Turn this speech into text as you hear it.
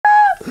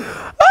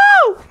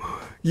Oh,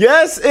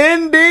 yes,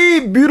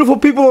 indeed. Beautiful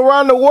people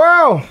around the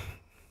world.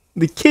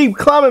 The Keep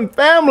Climbing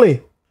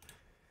family.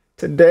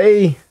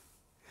 Today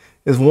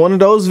is one of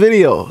those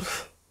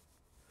videos.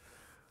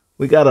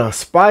 We got a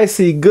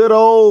spicy, good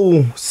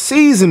old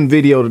seasoned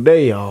video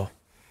today, y'all.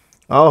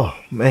 Oh,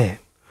 man.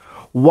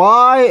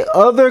 Why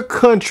other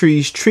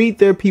countries treat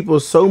their people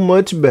so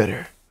much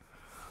better.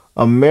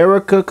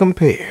 America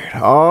compared.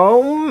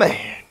 Oh,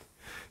 man.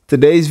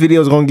 Today's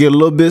video is going to get a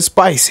little bit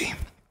spicy.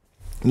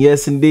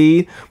 Yes,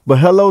 indeed. But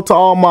hello to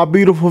all my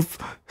beautiful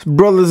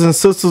brothers and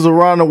sisters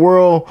around the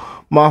world,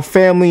 my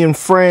family and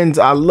friends.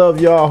 I love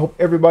y'all. Hope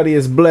everybody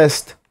is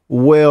blessed,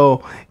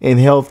 well, and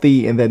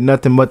healthy, and that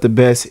nothing but the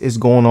best is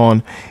going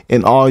on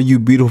in all you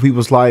beautiful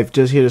people's life.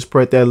 Just here to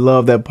spread that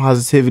love, that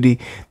positivity,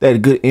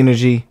 that good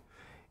energy,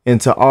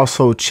 and to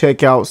also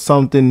check out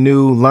something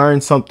new, learn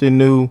something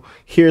new,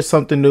 hear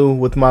something new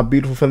with my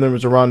beautiful family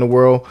members around the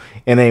world.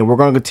 And hey, we're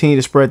going to continue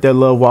to spread that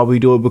love while we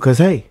do it, because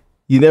hey,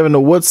 you never know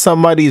what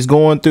somebody is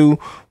going through,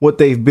 what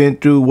they've been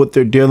through, what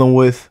they're dealing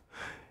with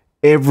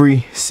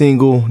every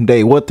single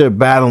day, what they're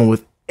battling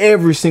with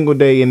every single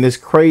day in this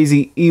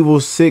crazy, evil,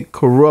 sick,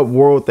 corrupt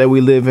world that we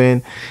live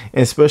in,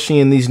 and especially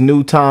in these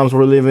new times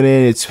we're living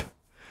in. It's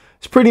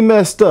pretty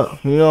messed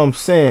up. You know what I'm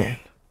saying?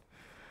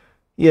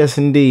 Yes,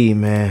 indeed,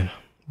 man.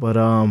 But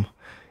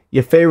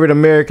your favorite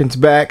American's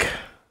back,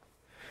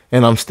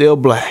 and I'm still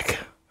black.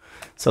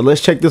 So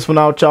let's check this one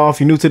out, y'all. If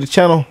you're new to the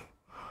channel,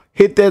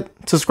 hit that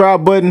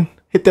subscribe button,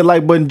 hit that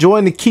like button,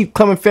 join the Keep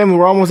Coming family.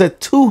 We're almost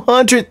at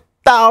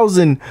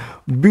 200,000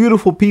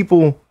 beautiful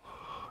people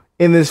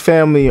in this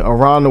family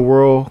around the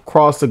world,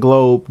 across the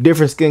globe,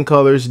 different skin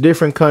colors,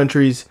 different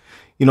countries,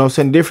 you know what I'm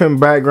saying, different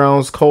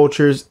backgrounds,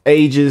 cultures,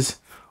 ages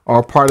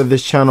are part of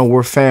this channel.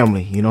 We're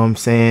family, you know what I'm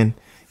saying?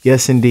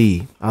 Yes,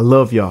 indeed. I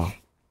love y'all.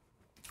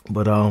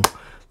 But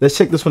let's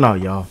check this one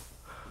out, y'all.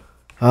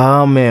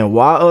 Oh, man,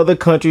 why other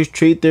countries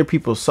treat their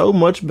people so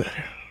much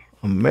better.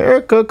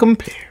 America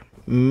compared.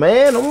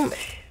 Man, oh, man.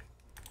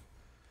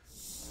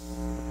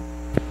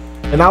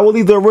 And I will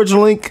leave the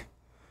original link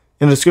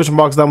in the description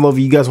box down below if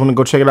you guys want to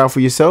go check it out for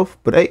yourself.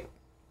 But hey,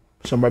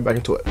 jump right back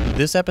into it.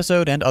 This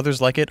episode and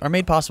others like it are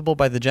made possible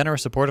by the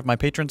generous support of my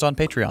patrons on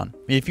Patreon.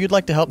 If you'd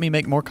like to help me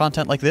make more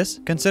content like this,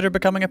 consider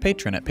becoming a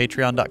patron at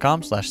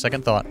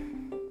patreon.com/secondthought.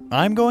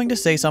 I'm going to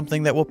say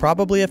something that will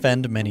probably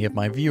offend many of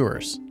my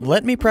viewers.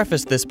 Let me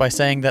preface this by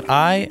saying that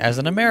I, as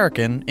an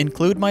American,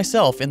 include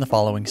myself in the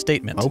following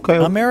statement. Okay.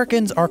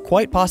 Americans are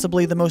quite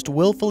possibly the most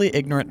willfully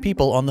ignorant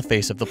people on the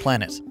face of the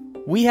planet.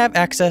 We have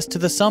access to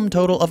the sum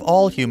total of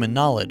all human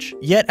knowledge,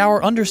 yet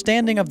our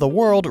understanding of the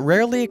world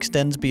rarely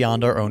extends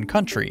beyond our own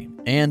country.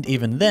 And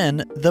even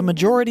then, the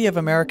majority of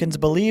Americans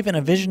believe in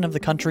a vision of the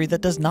country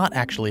that does not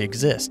actually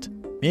exist.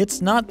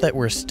 It's not that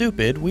we're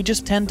stupid, we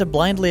just tend to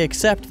blindly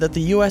accept that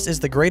the US is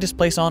the greatest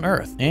place on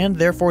Earth, and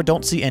therefore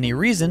don't see any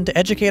reason to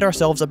educate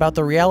ourselves about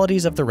the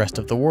realities of the rest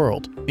of the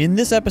world. In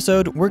this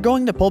episode, we're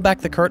going to pull back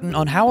the curtain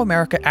on how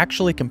America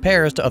actually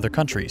compares to other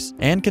countries,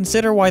 and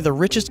consider why the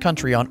richest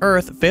country on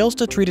Earth fails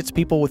to treat its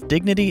people with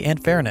dignity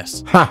and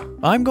fairness.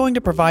 I'm going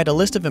to provide a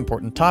list of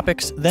important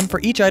topics, then for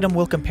each item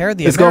we'll compare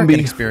the American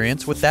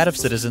experience with that of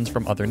citizens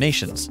from other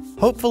nations.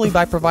 Hopefully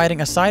by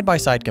providing a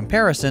side-by-side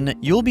comparison,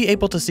 you'll be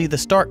able to see the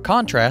stark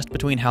contrast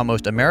between how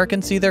most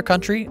Americans see their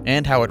country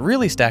and how it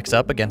really stacks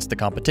up against the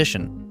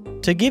competition.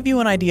 To give you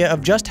an idea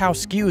of just how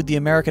skewed the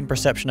American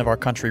perception of our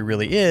country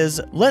really is,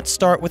 let's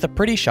start with a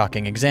pretty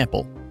shocking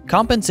example.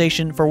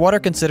 Compensation for what are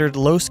considered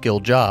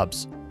low-skilled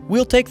jobs.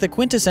 We'll take the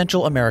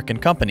quintessential American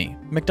company,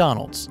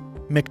 McDonald's.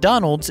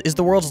 McDonald's is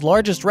the world's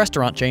largest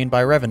restaurant chain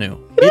by revenue.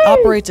 It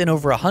operates in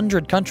over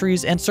 100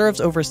 countries and serves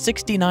over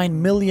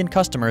 69 million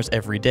customers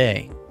every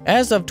day.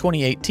 As of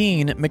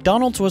 2018,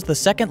 McDonald's was the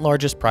second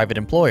largest private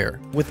employer,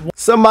 with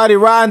somebody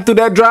riding through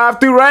that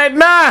drive-thru right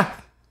now.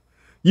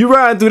 You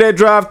riding through that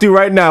drive-thru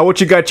right now.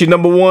 What you got? Your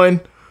number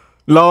one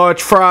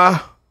large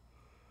fry,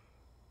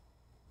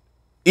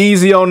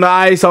 easy on the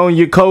ice on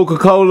your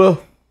Coca-Cola.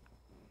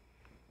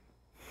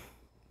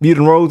 You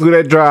done rolled through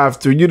that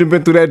drive-thru. You done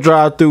been through that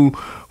drive-thru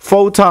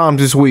 4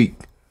 times this week,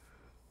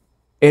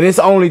 and it's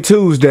only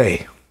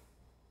Tuesday.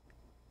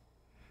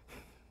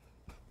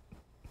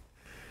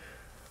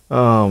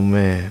 Oh,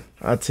 man.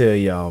 I tell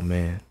y'all,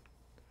 man.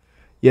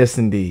 Yes,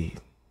 indeed.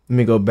 Let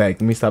me go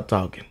back. Let me stop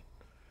talking.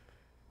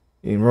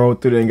 You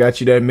rolled through there and got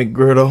you that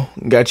McGriddle.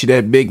 Got you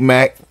that Big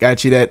Mac.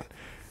 Got you that.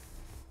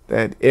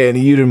 And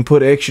you didn't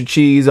put extra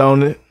cheese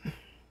on it.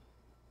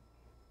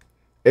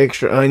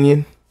 Extra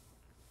onion.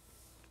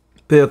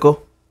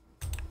 Pickle.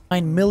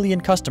 9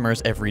 million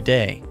customers every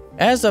day.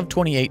 As of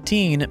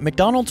 2018,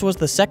 McDonald's was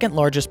the second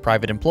largest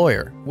private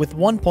employer, with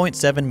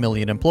 1.7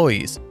 million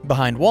employees,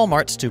 behind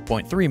Walmart's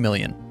 2.3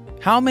 million.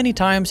 How many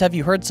times have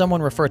you heard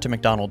someone refer to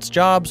McDonald's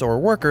jobs or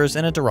workers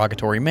in a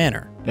derogatory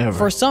manner? Never.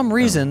 For some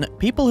reason,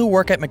 people who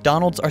work at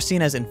McDonald's are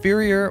seen as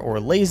inferior or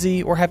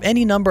lazy or have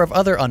any number of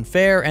other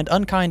unfair and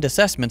unkind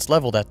assessments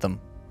leveled at them.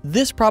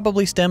 This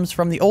probably stems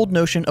from the old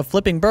notion of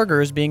flipping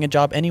burgers being a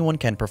job anyone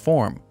can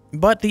perform.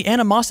 But the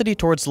animosity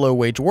towards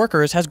low-wage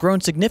workers has grown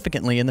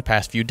significantly in the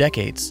past few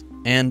decades.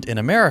 And in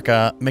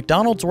America,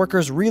 McDonald's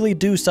workers really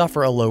do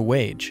suffer a low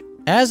wage.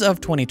 As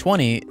of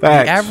 2020, Facts.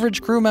 the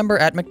average crew member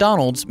at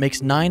McDonald's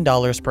makes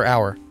 $9 per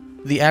hour.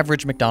 The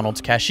average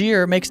McDonald's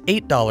cashier makes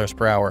 $8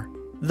 per hour.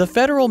 The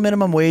federal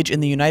minimum wage in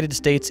the United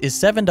States is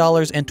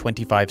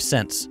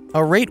 $7.25,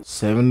 a rate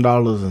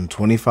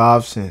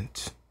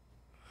 $7.25.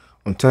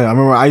 I'm telling you, I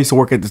remember I used to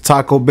work at the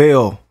Taco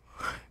Bell.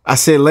 I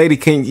said, lady,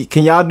 can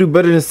y'all do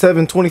better than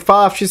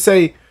 $7.25? She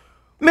say,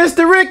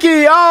 Mr.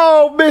 Ricky,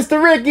 oh,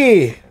 Mr.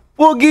 Ricky,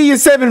 we'll give you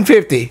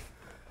 $7.50.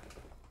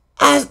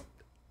 I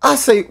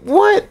say,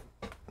 what?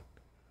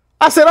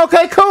 I said,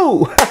 okay,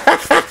 cool.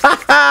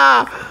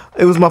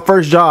 It was my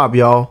first job,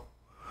 y'all.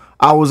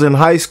 I was in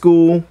high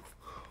school.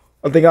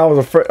 I think I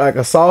was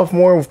a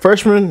sophomore,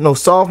 freshman, no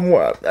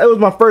sophomore. That was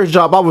my first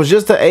job. I was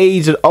just the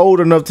age and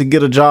old enough to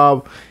get a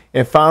job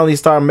and finally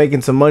start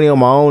making some money on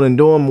my own and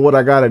doing what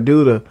I gotta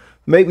do to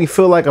make me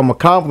feel like I'm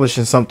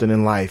accomplishing something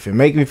in life and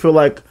make me feel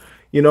like,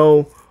 you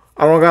know,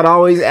 I don't gotta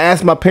always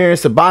ask my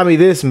parents to buy me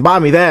this and buy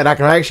me that. I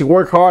can actually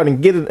work hard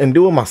and get it and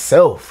do it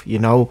myself, you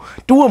know,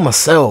 do it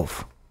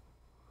myself,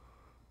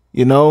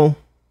 you know.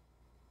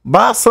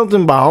 Buy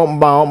something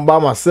by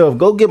myself.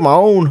 Go get my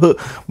own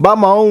hook. Buy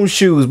my own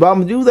shoes.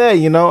 Do that,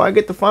 you know. I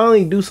get to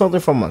finally do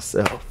something for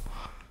myself.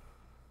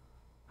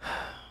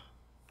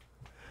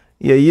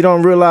 Yeah, you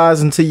don't realize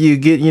until you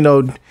get, you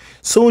know, as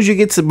soon as you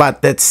get to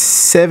about that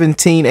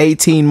 17,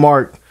 18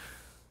 mark,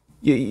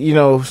 you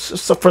know,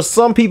 so for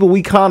some people,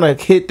 we kind of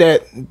hit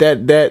that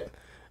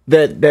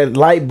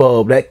light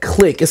bulb, that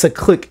click. It's a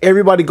click.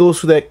 Everybody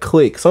goes through that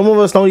click. Some of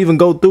us don't even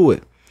go through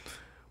it.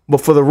 But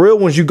for the real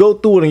ones, you go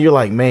through it and you're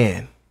like,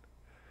 man.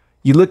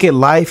 You look at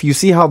life, you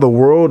see how the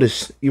world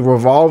is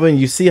revolving,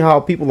 you see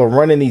how people are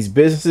running these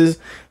businesses,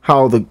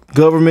 how the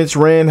government's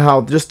ran,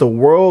 how just the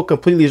world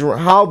completely is run,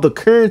 how the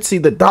currency,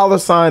 the dollar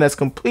sign has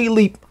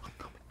completely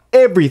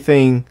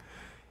everything.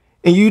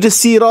 And you just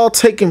see it all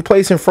taking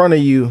place in front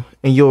of you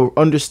and you'll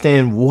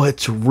understand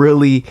what's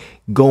really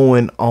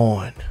going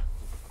on.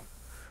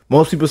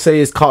 Most people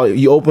say it's called,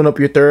 you open up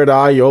your third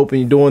eye, you're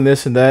doing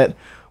this and that.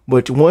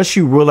 But once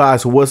you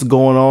realize what's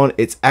going on,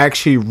 it's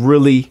actually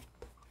really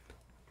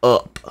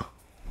up.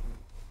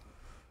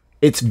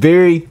 It's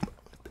very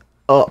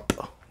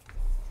up.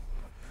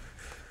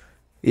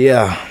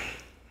 Yeah.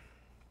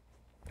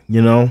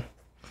 You know.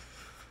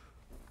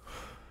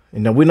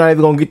 And then we're not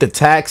even gonna get the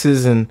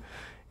taxes and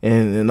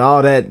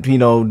all that, you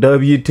know,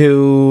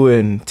 W-2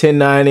 and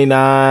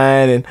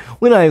 1099, and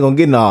we're not even gonna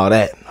get into all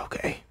that,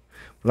 okay?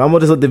 But I'm gonna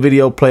just let the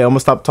video play. I'm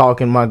gonna stop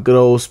talking my good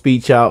old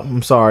speech out.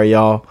 I'm sorry,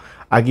 y'all.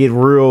 I get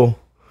real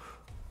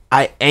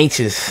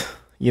anxious,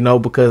 you know,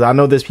 because I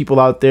know there's people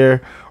out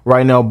there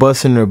right now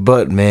busting their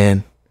butt,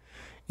 man.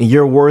 And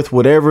you're worth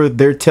whatever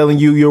they're telling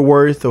you you're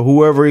worth, or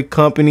whoever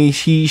company,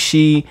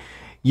 she,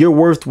 you're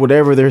worth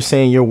whatever they're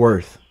saying you're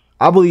worth.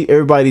 I believe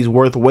everybody's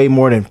worth way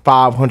more than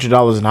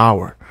 $500 an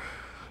hour.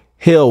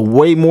 Hell,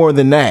 way more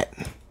than that.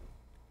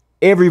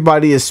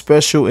 Everybody is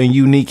special and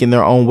unique in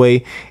their own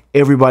way.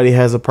 Everybody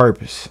has a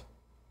purpose.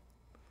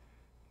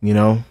 You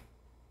know?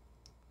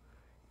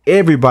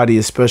 Everybody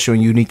is special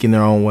and unique in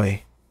their own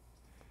way.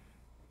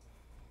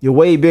 You're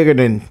way bigger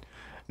than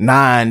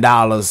 $9,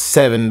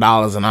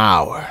 $7 an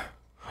hour,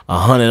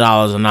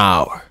 $100 an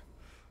hour.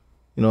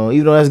 You know,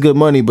 even though that's good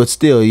money, but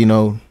still, you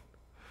know,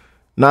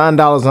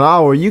 $9 an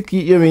hour, you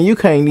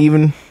can't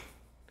even,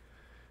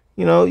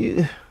 you know,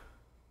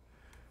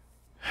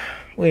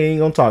 we ain't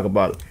gonna talk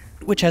about it.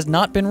 Which has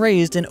not been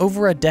raised in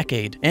over a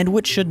decade, and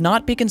which should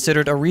not be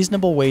considered a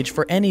reasonable wage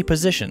for any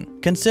position,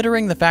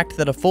 considering the fact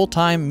that a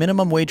full-time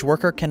minimum wage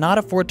worker cannot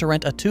afford to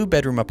rent a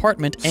 2-bedroom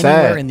apartment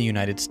anywhere in the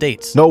United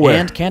States. Nowhere.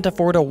 And can't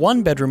afford a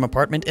 1-bedroom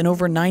apartment in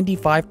over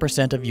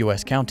 95% of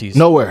US counties.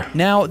 Nowhere.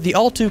 Now, the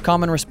all too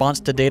common response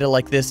to data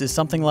like this is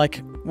something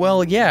like,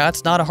 well, yeah,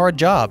 it's not a hard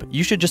job.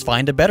 You should just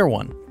find a better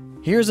one.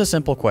 Here's a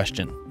simple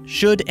question.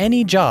 Should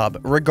any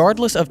job,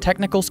 regardless of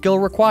technical skill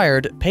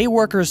required, pay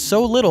workers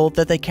so little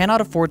that they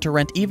cannot afford to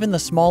rent even the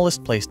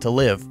smallest place to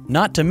live?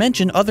 Not to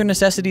mention other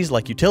necessities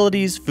like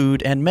utilities,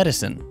 food, and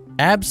medicine.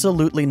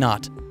 Absolutely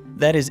not.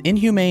 That is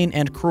inhumane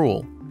and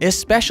cruel,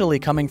 especially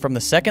coming from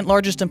the second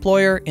largest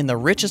employer in the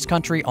richest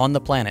country on the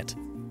planet.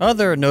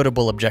 Other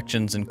notable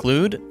objections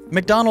include,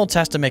 McDonald's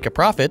has to make a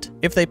profit.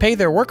 If they pay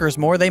their workers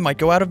more, they might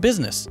go out of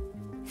business.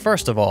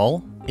 First of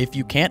all, if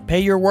you can't pay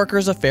your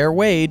workers a fair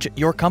wage,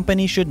 your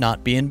company should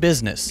not be in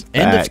business.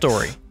 End of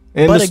story.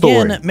 But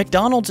again,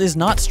 McDonald's is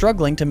not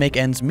struggling to make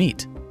ends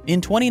meet.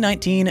 In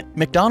 2019,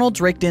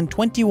 McDonald's raked in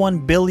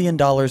 $21 billion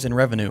in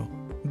revenue.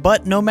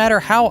 But no matter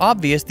how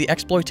obvious the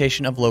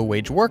exploitation of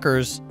low-wage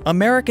workers,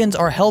 Americans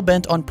are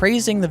hell-bent on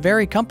praising the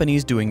very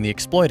companies doing the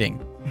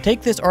exploiting.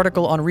 Take this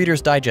article on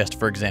Reader's Digest,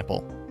 for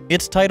example.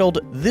 It's titled,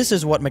 "This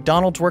is what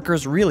McDonald's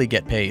workers really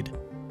get paid."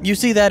 You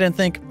see that and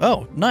think,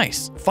 oh,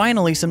 nice.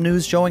 Finally, some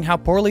news showing how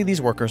poorly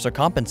these workers are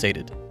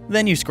compensated.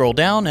 Then you scroll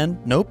down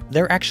and nope,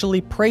 they're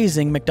actually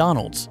praising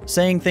McDonald's,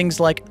 saying things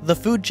like, the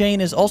food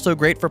chain is also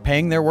great for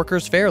paying their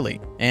workers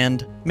fairly,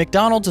 and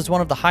McDonald's is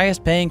one of the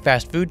highest paying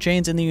fast food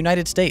chains in the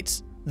United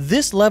States.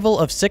 This level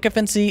of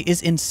sycophancy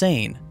is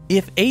insane.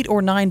 If $8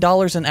 or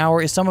 $9 an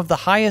hour is some of the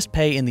highest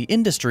pay in the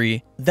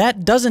industry,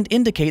 that doesn't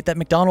indicate that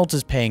McDonald's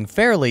is paying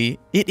fairly,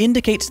 it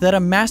indicates that a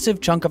massive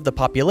chunk of the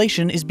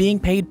population is being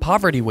paid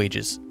poverty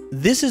wages.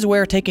 This is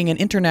where taking an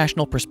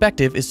international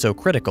perspective is so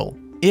critical.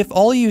 If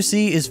all you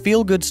see is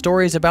feel-good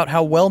stories about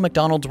how well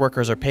McDonald's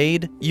workers are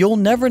paid, you'll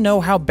never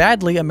know how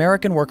badly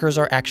American workers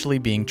are actually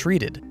being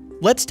treated.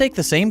 Let's take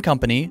the same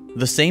company,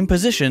 the same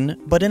position,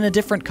 but in a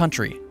different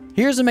country.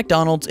 Here's a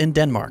McDonald's in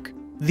Denmark.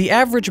 The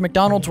average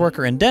McDonald's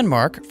worker in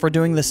Denmark, for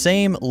doing the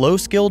same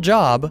low-skill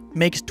job,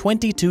 makes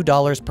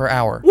 $22 per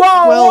hour.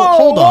 Whoa, well,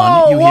 hold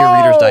on, you hear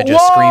Reader's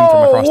Digest scream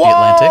from across the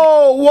Atlantic.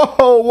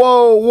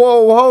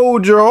 Whoa,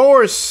 hold your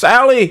horse,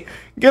 Sally.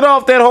 Get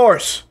off that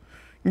horse.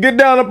 Get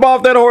down up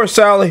off that horse,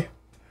 Sally.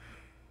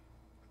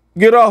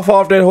 Get off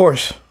that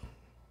horse.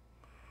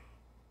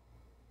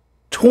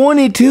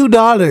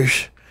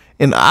 $22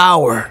 an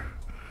hour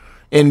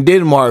in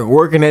Denmark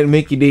working at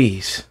Mickey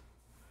D's.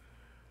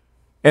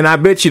 And I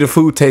bet you the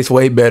food tastes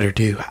way better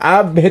too.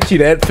 I bet you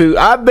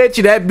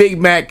that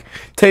Big Mac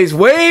tastes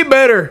way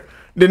better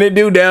than it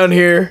do down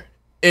here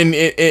in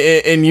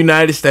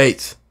United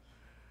States.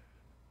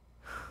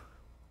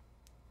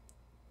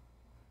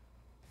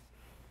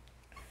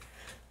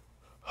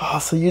 Oh,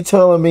 so you're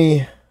telling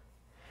me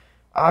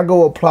I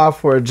go apply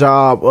for a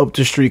job up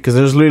the street, because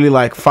there's literally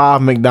like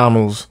 5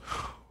 McDonald's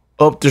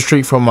up the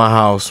street from my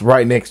house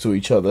right next to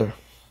each other,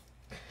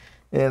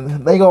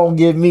 and they might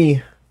give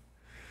me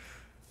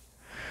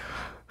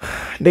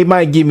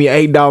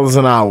 $8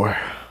 an hour.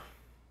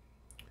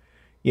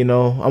 You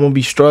know, I'm gonna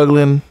be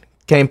struggling,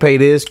 can't pay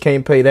this,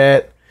 can't pay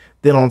that.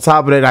 Then on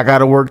top of that, I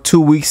gotta work 2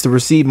 weeks to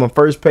receive my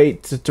first pay,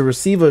 to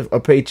receive a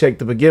paycheck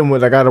to begin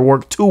with. I gotta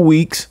work 2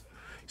 weeks.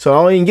 So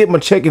I don't even get my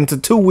check into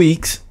 2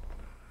 weeks.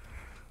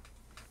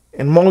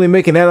 And I'm only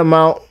making that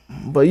amount.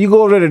 But you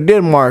go over there to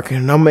Denmark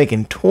and I'm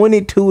making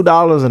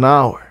 $22 an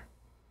hour.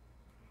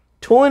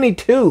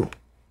 22.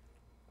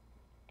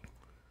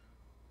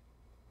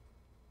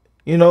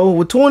 You know,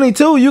 with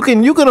 22, you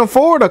can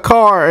afford a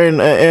car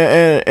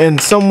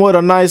and somewhat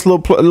a nice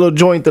little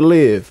joint to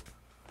live.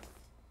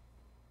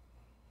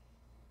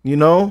 You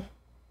know?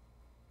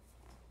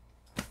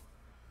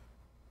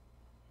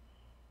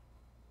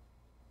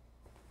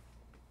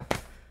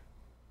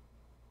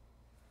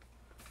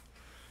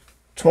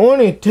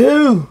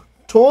 $22.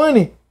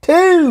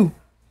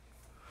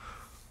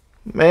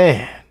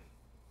 Man.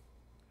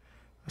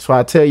 That's why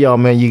I tell y'all,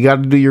 man, you got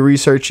to do your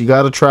research. You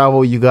got to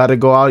travel. You got to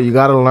go out. You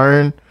got to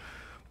learn.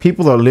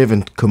 People are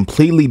living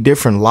completely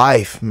different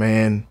life,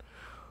 man.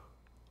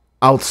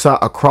 Outside,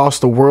 across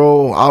the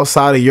world,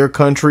 outside of your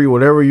country,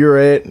 whatever you're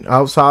at,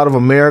 outside of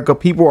America,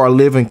 people are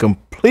living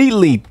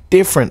completely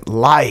different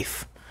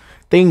life.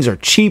 Things are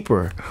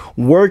cheaper.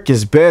 Work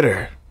is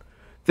better.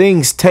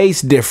 Things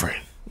taste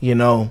different, you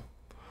know.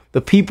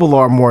 The people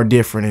are more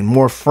different and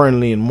more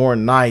friendly and more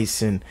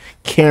nice and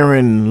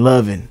caring and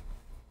loving.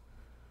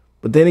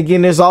 But then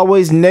again, there's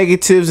always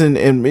negatives and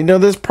you know,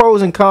 there's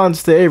pros and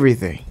cons to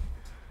everything,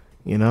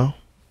 you know.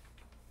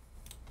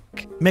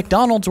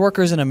 McDonald's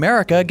workers in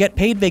America get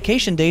paid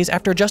vacation days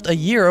after just a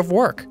year of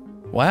work.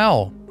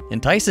 Wow,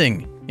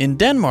 enticing. In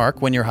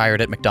Denmark, when you're hired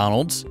at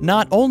McDonald's,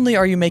 not only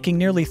are you making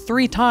nearly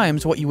 3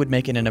 times what you would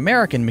make in an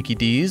American Mickey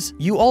D's,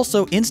 you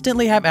also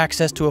instantly have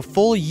access to a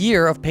full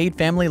year of paid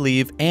family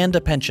leave and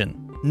a pension.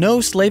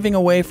 No slaving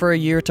away for a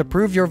year to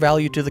prove your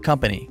value to the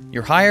company.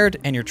 You're hired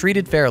and you're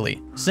treated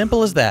fairly.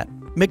 Simple as that.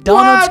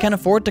 McDonald's can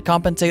afford to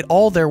compensate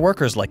all their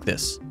workers like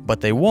this, but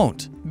they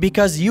won't,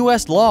 because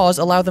US laws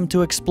allow them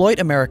to exploit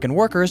American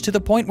workers to the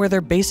point where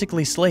they're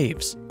basically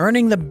slaves,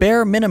 earning the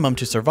bare minimum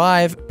to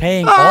survive,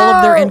 paying all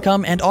of their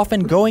income and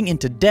often going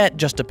into debt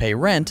just to pay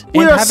rent,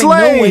 and having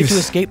no way to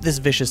escape this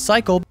vicious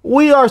cycle.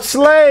 We are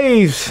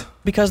slaves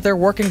because they're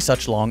working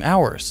such long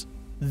hours.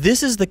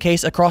 This is the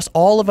case across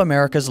all of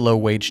America's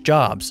low-wage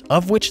jobs,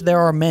 of which there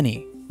are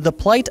many. The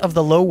plight of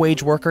the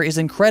low-wage worker is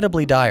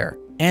incredibly dire.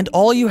 And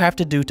all you have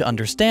to do to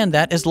understand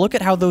that is look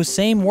at how those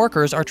same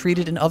workers are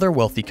treated in other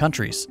wealthy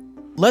countries.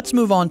 Let's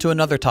move on to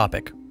another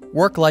topic,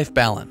 work-life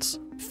balance.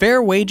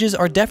 Fair wages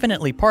are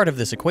definitely part of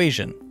this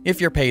equation. If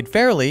you're paid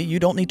fairly, you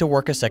don't need to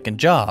work a second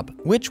job,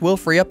 which will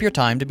free up your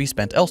time to be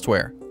spent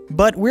elsewhere.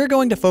 But we're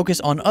going to focus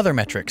on other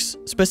metrics,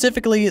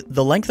 specifically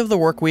the length of the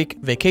work week,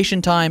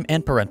 vacation time,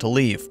 and parental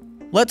leave.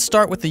 Let's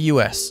start with the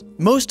US.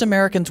 Most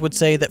Americans would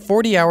say that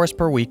 40 hours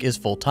per week is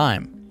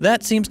full-time.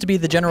 That seems to be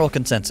the general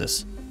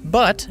consensus.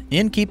 But,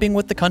 in keeping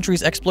with the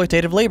country's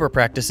exploitative labor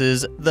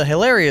practices, the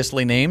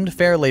hilariously named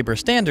Fair Labor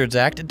Standards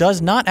Act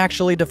does not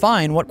actually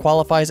define what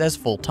qualifies as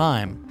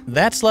full-time.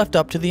 That's left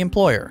up to the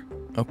employer.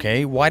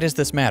 Okay, why does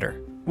this matter?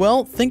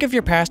 Well, think of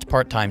your past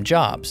part-time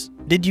jobs.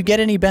 Did you get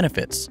any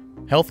benefits?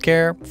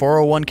 Healthcare?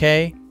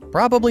 401k?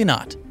 Probably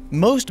not.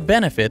 Most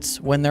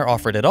benefits, when they're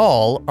offered at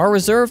all, are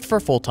reserved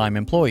for full-time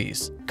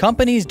employees.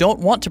 Companies don't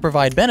want to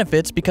provide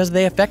benefits because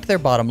they affect their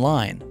bottom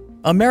line.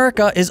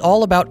 America is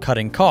all about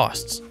cutting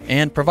costs,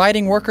 and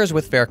providing workers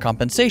with fair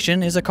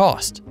compensation is a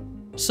cost.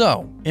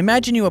 So,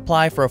 imagine you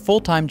apply for a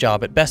full-time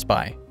job at Best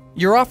Buy.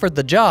 You're offered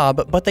the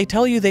job, but they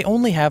tell you they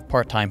only have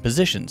part-time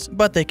positions,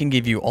 but they can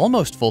give you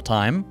almost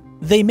full-time.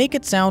 They make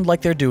it sound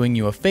like they're doing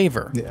you a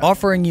favor,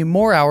 offering you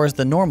more hours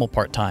than normal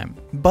part-time.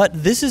 But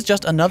this is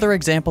just another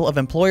example of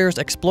employers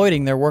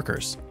exploiting their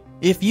workers.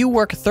 If you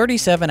work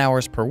 37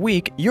 hours per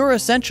week, you're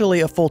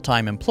essentially a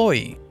full-time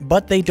employee,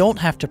 but they don't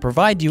have to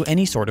provide you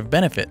any sort of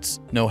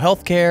benefits. No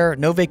healthcare,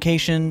 no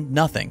vacation,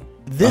 nothing.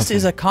 This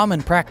is a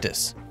common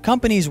practice.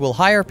 Companies will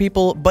hire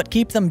people, but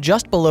keep them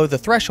just below the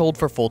threshold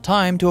for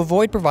full-time to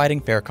avoid providing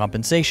fair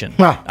compensation.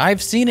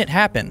 I've seen it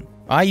happen.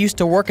 I used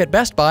to work at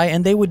Best Buy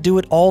and they would do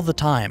it all the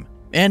time.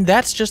 And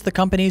that's just the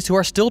companies who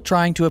are still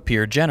trying to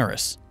appear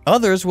generous.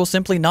 Others will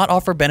simply not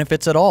offer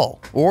benefits at all,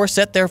 or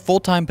set their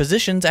full-time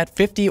positions at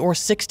 50 or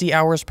 60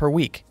 hours per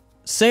week.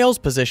 Sales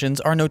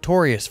positions are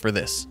notorious for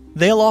this.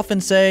 They'll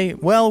often say,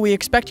 well, we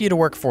expect you to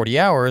work 40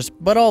 hours,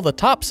 but all the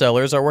top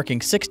sellers are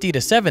working 60 to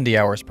 70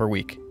 hours per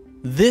week.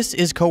 This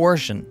is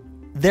coercion.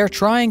 They're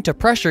trying to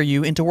pressure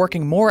you into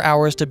working more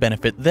hours to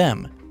benefit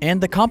them,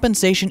 and the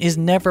compensation is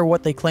never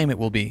what they claim it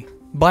will be.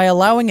 By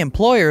allowing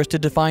employers to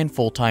define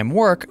full-time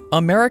work,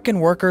 American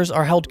workers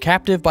are held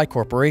captive by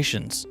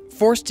corporations,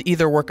 forced to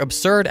either work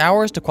absurd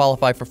hours to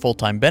qualify for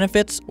full-time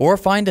benefits or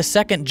find a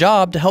second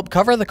job to help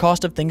cover the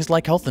cost of things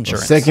like health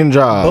insurance. Second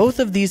job. Both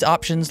of these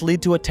options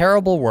lead to a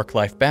terrible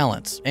work-life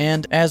balance,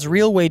 and as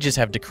real wages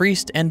have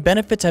decreased and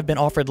benefits have been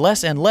offered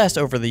less and less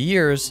over the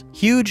years,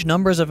 huge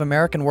numbers of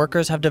American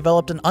workers have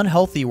developed an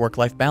unhealthy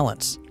work-life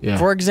balance.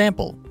 For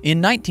example, in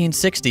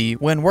 1960,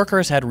 when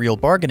workers had real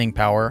bargaining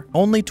power,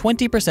 only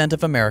 20%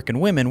 of American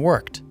women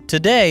worked.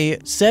 Today,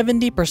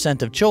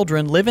 70% of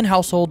children live in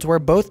households where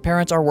both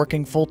parents are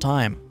working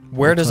full-time.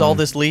 Where does all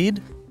this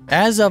lead?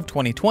 As of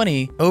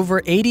 2020,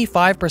 over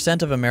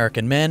 85% of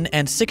American men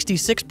and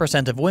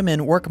 66% of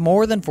women work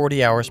more than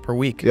 40 hours per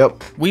week.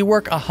 We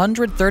work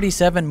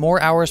 137 more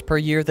hours per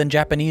year than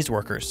Japanese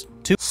workers.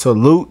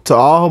 Salute to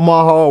all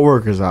my hard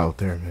workers out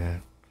there,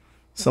 man.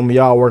 Some of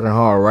y'all working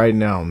hard right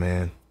now,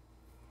 man.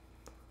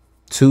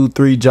 2,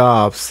 3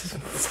 jobs,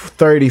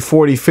 30,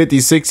 40, 50,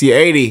 60,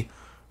 80,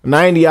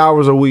 90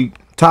 hours a week.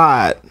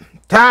 Tired,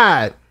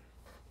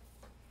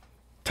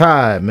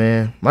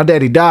 man. My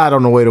daddy died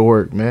on the way to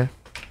work, man.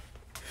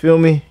 Feel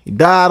me? He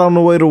died on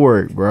the way to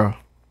work, bro.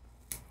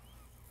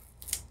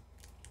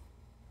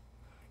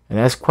 And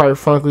that's quite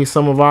frankly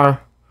some of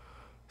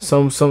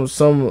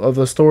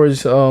the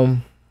stories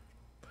that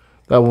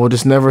will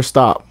just never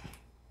stop.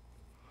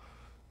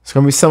 It's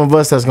gonna be some of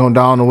us that's gonna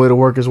die on the way to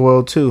work as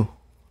well too.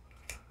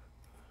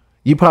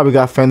 You probably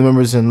got family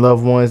members and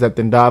loved ones that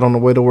then died on the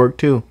way to work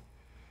too.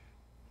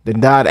 Then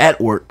died at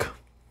work.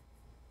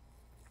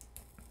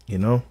 You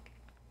know?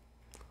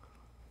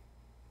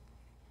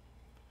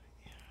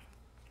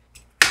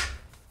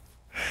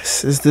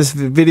 This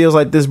videos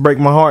like this break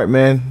my heart,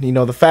 man. You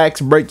know, the facts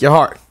break your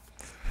heart.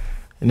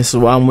 And this is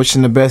why I'm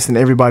wishing the best in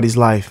everybody's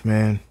life,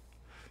 man.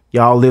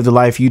 Y'all live the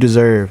life you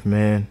deserve,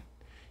 man.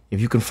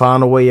 If you can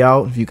find a way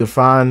out, if you can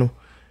find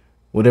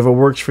whatever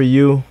works for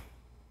you,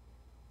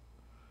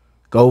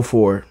 go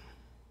for it.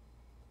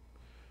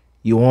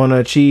 You want to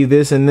achieve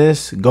this and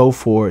this, go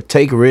for it.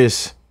 Take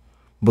risks.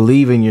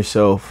 Believe in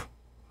yourself.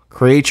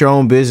 Create your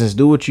own business.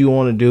 Do what you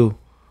want to do.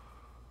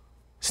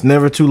 It's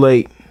never too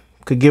late.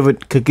 Could give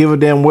a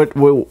damn what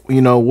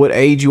you know, what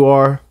age you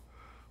are,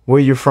 where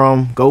you're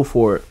from. Go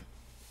for it.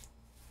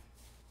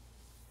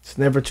 It's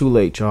never too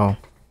late, y'all.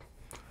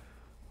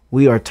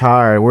 We are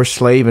tired. We're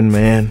slaving,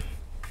 man.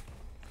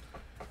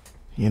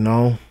 You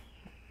know,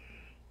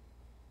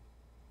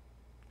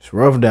 it's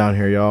rough down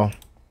here, y'all.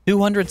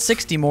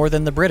 260 more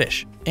than the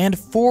British, and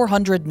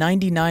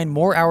 499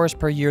 more hours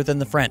per year than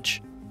the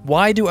French.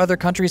 Why do other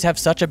countries have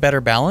such a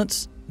better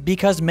balance?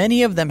 Because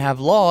many of them have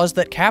laws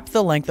that cap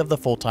the length of the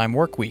full-time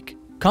work week.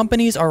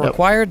 Companies are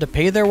required to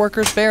pay their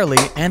workers fairly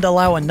and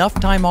allow enough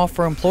time off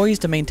for employees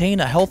to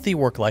maintain a healthy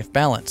work-life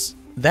balance.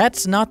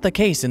 That's not the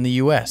case in the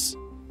US.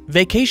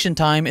 Vacation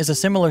time is a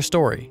similar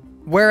story.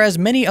 Whereas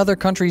many other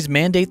countries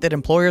mandate that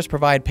employers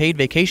provide paid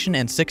vacation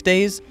and sick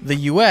days, the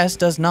US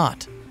does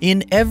not.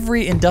 In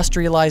every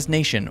industrialized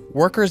nation,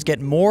 workers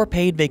get more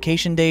paid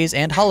vacation days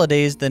and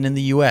holidays than in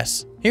the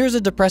US. Here's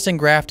a depressing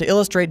graph to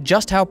illustrate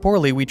just how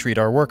poorly we treat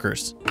our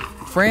workers.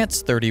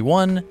 France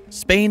 31,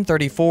 Spain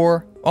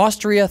 34,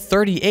 Austria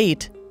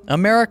 38,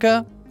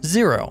 America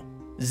 0.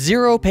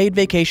 0 paid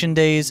vacation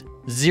days,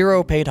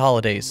 0 paid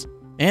holidays.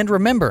 And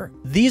remember,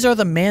 these are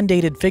the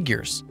mandated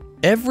figures.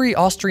 Every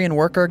Austrian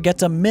worker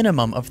gets a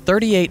minimum of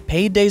 38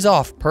 paid days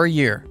off per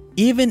year.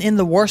 Even in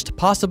the worst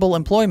possible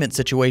employment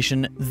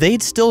situation,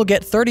 they'd still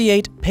get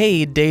 38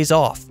 paid days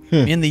off.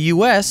 In the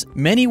US,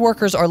 many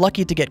workers are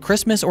lucky to get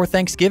Christmas or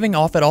Thanksgiving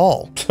off at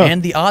all.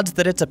 And the odds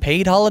that it's a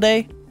paid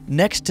holiday?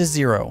 Next to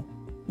 0.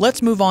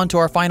 Let's move on to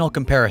our final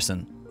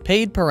comparison.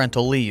 Paid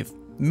parental leave.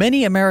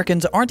 Many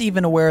Americans aren't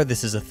even aware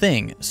this is a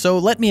thing, so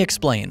let me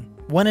explain.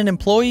 When an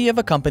employee of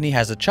a company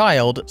has a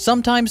child,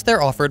 sometimes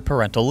they're offered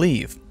parental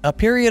leave, a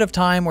period of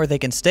time where they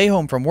can stay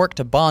home from work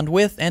to bond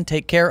with and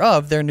take care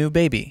of their new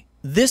baby.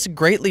 This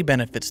greatly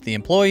benefits the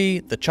employee,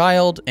 the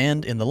child,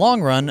 and, in the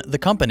long run, the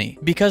company,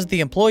 because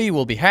the employee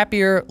will be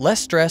happier, less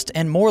stressed,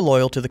 and more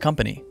loyal to the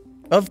company.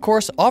 Of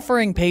course,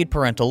 offering paid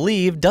parental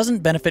leave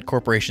doesn't benefit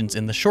corporations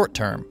in the short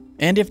term.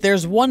 And if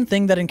there's one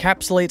thing that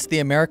encapsulates the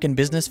American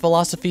business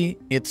philosophy,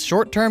 it's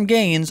short-term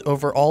gains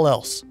over all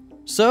else.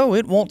 So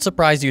it won't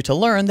surprise you to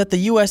learn that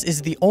the US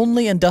is the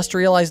only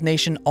industrialized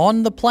nation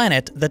on the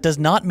planet that does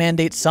not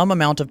mandate some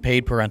amount of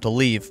paid parental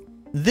leave.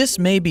 This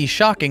may be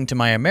shocking to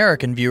my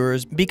American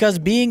viewers because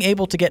being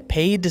able to get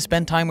paid to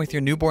spend time with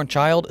your newborn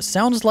child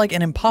sounds like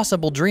an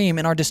impossible dream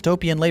in our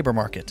dystopian labor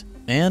market.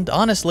 And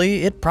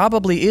honestly, it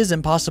probably is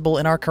impossible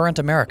in our current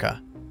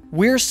America.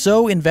 We're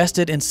so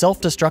invested in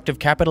self-destructive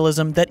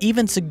capitalism that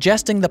even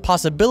suggesting the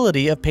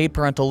possibility of paid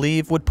parental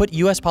leave would put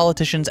US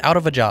politicians out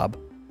of a job.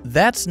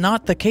 That's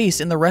not the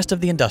case in the rest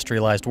of the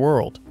industrialized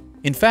world.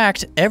 In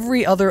fact,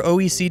 every other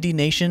OECD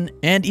nation,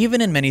 and even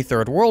in many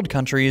third world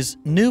countries,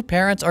 new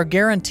parents are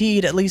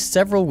guaranteed at least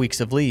several weeks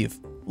of leave.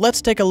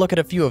 Let's take a look at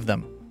a few of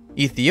them.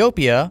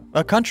 Ethiopia,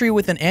 a country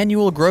with an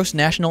annual gross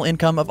national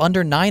income of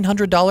under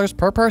 $900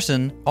 per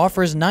person,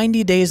 offers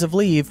 90 days of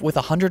leave with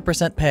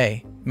 100%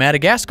 pay.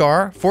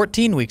 Madagascar,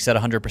 14 weeks at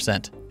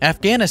 100%.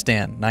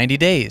 Afghanistan, 90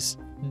 days.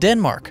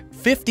 Denmark,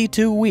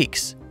 52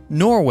 weeks.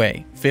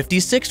 Norway,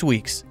 56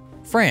 weeks.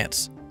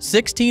 France,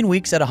 16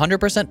 weeks at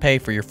 100% pay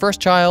for your first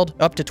child,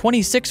 up to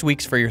 26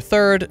 weeks for your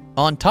third,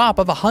 on top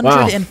of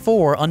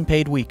 104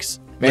 unpaid weeks.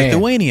 Man.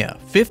 Lithuania,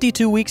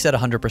 52 weeks at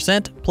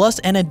 100%, plus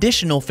an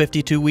additional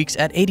 52 weeks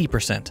at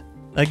 80%.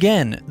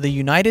 Again, the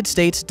United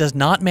States does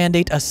not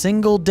mandate a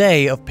single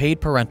day of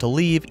paid parental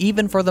leave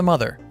even for the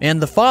mother,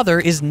 and the father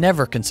is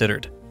never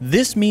considered.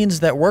 This means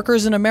that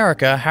workers in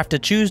America have to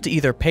choose to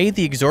either pay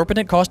the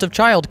exorbitant cost of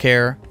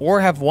childcare or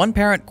have one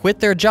parent quit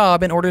their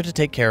job in order to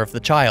take care of the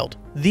child.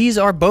 These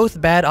are both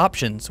bad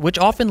options, which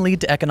often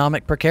lead to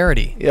economic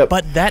precarity. Yep.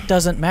 But that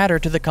doesn't matter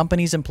to the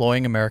companies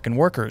employing American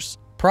workers.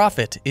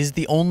 Profit is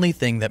the only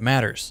thing that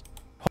matters.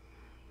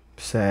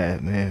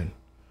 Sad, man.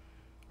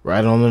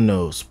 Right on the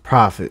nose.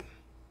 Profit.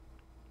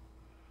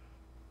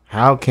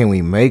 How can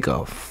we make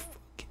a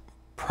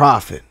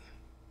profit?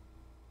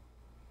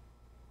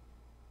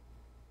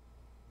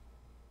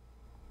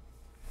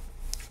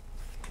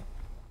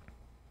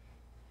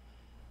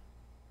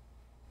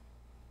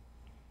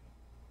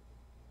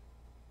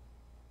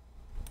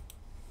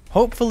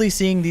 Hopefully,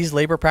 seeing these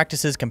labor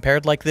practices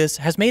compared like this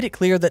has made it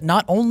clear that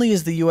not only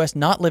is the US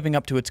not living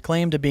up to its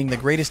claim to being the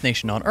greatest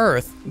nation on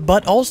Earth,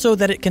 but also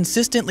that it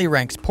consistently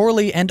ranks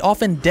poorly and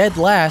often dead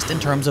last in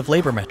terms of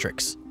labor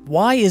metrics.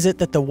 Why is it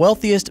that the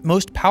wealthiest,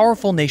 most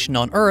powerful nation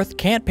on Earth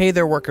can't pay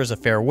their workers a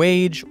fair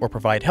wage, or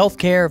provide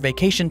healthcare,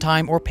 vacation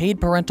time, or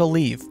paid parental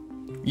leave?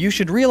 You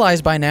should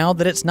realize by now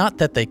that it's not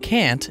that they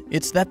can't,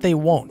 it's that they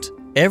won't.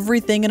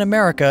 Everything in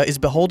America is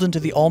beholden to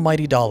the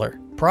almighty dollar.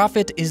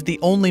 Profit is the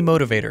only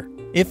motivator.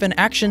 If an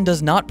action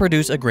does not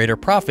produce a greater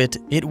profit,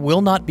 it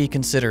will not be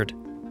considered.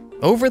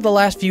 Over the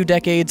last few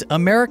decades,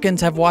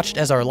 Americans have watched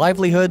as our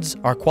livelihoods,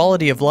 our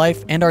quality of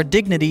life, and our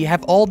dignity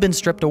have all been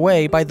stripped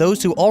away by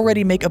those who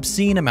already make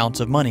obscene amounts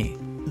of money.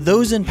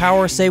 Those in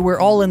power say we're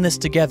all in this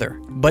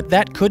together, but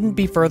that couldn't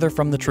be further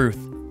from the truth.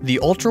 The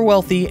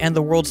ultra-wealthy and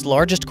the world's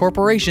largest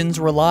corporations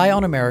rely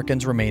on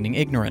Americans remaining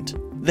ignorant.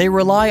 They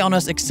rely on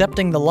us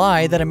accepting the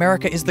lie that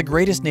America is the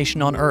greatest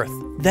nation on Earth,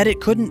 that it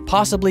couldn't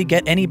possibly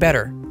get any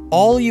better.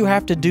 All you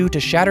have to do to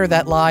shatter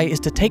that lie is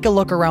to take a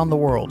look around the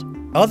world.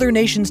 Other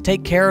nations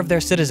take care of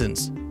their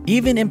citizens.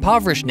 Even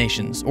impoverished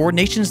nations, or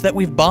nations that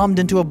we've bombed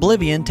into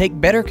oblivion,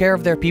 take better care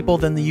of their people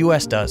than the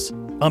US does.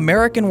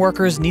 American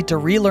workers need to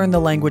relearn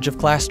the language of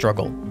class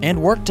struggle and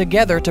work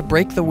together to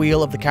break the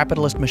wheel of the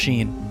capitalist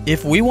machine.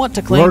 If we want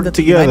to claim that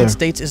the United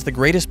States is the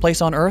greatest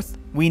place on Earth,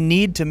 we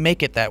need to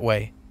make it that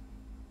way.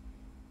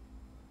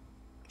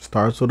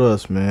 Starts with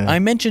us, man. I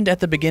mentioned at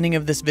the beginning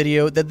of this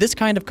video that this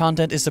kind of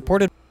content is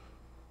supported.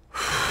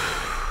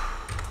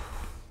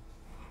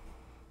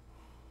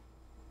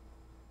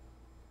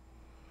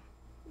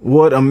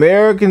 What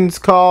Americans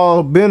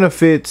call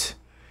benefits,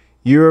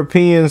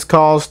 Europeans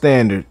call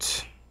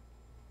standards.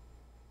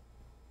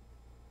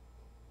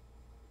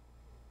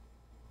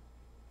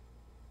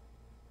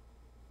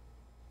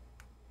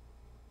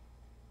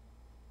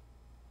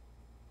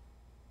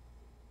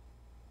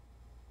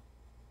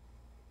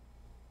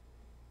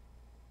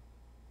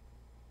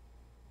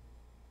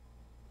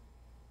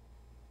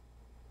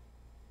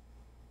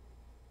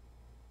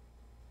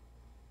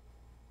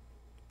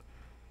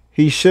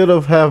 He should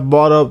have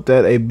brought up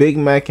that a Big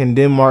Mac in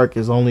Denmark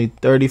is only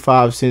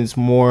 35 cents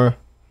more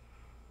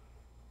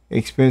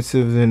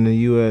expensive than the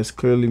US,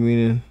 clearly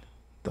meaning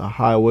the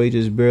high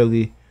wages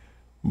barely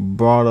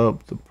brought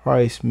up the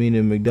price,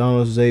 meaning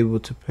McDonald's is able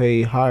to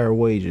pay higher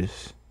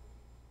wages.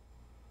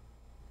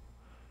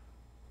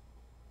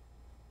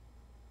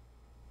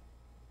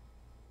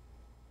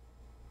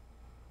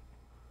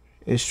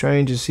 It's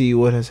strange to see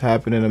what has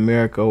happened in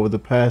America over the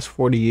past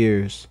 40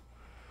 years.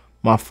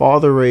 My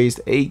father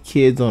raised 8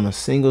 kids on a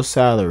single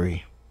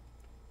salary.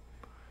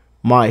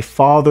 My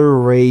father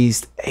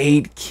raised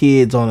 8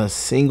 kids on a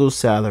single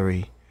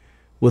salary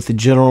with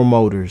General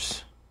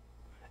Motors,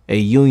 a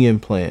union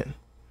plant.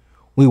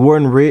 We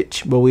weren't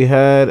rich, but we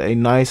had a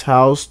nice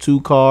house,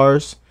 2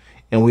 cars,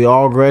 and we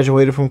all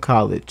graduated from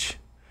college.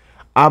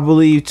 I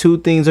believe 2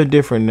 things are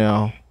different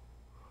now.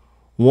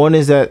 One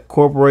is that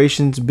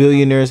corporations,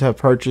 billionaires have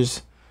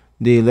purchased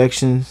the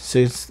election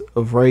since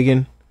of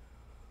Reagan.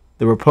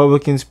 The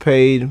Republicans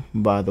paid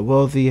by the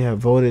wealthy have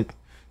voted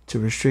to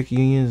restrict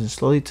unions and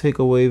slowly take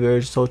away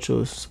various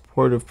social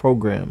supportive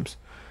programs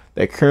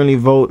that currently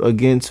vote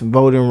against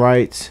voting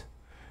rights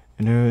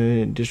in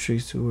their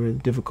districts where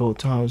difficult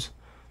times.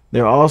 They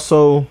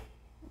also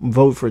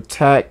vote for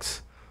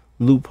tax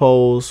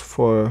loopholes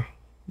for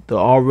the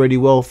already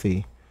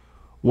wealthy.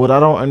 What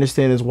I don't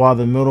understand is why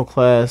the middle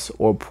class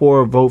or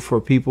poor vote for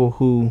people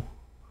who,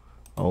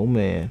 oh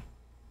man,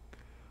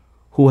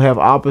 who have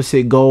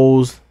opposite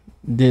goals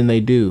than they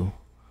do.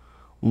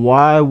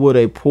 Why would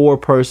a poor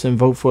person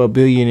vote for a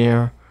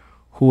billionaire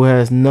who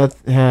has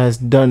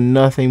done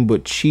nothing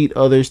but cheat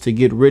others to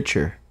get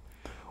richer?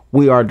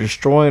 We are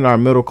destroying our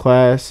middle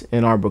class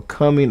and are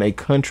becoming a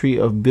country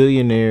of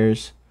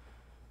billionaires.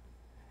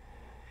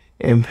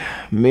 And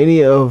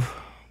many of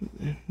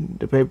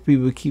the paper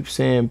people keep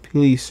saying,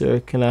 please,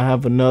 sir, can I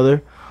have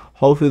another?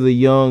 Hopefully the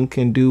young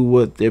can do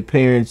what their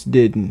parents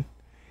didn't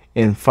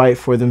and fight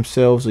for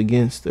themselves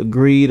against the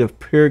greed of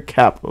pure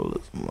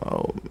capitalism.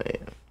 Oh,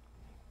 man.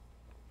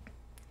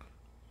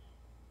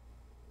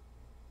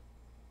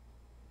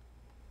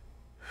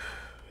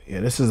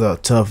 Yeah, this is a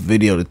tough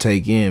video to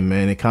take in,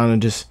 man. It kind of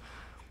just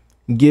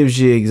gives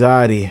you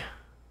anxiety.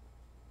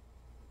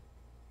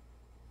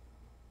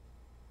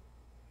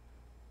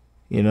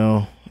 You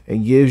know, it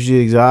gives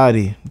you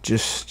anxiety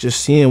just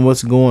seeing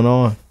what's going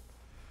on,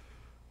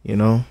 you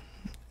know.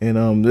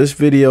 And this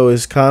video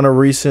is kind of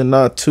recent,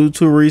 not too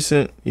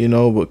recent, you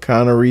know, but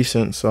kind of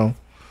recent. So,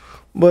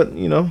 but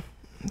you know,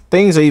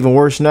 things are even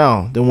worse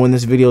now than when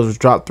this video was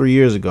dropped 3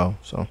 years ago.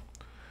 So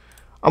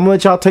I'm gonna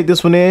let y'all take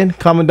this one in.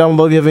 Comment down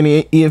below if you have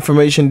any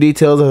information,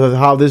 details of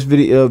how this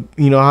video,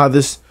 you know, how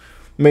this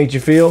made you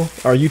feel.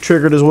 Are you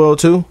triggered as well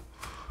too?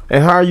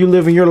 And how are you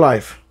living your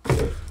life?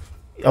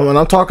 I mean,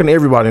 I'm talking to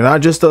everybody, not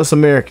just us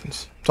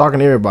Americans. I'm talking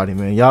to everybody,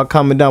 man. Y'all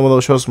comment down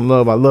below, show some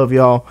love. I love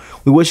y'all.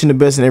 We wishing the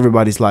best in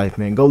everybody's life,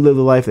 man. Go live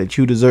the life that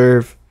you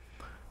deserve.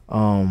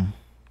 Over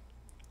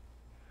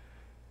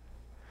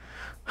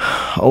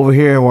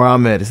here where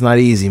I'm at, it's not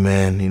easy,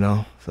 man, you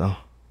know. So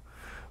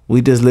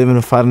we just living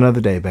to fight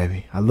another day,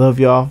 baby. I love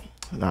y'all,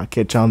 and I'll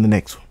catch y'all on the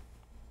next one.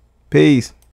 Peace.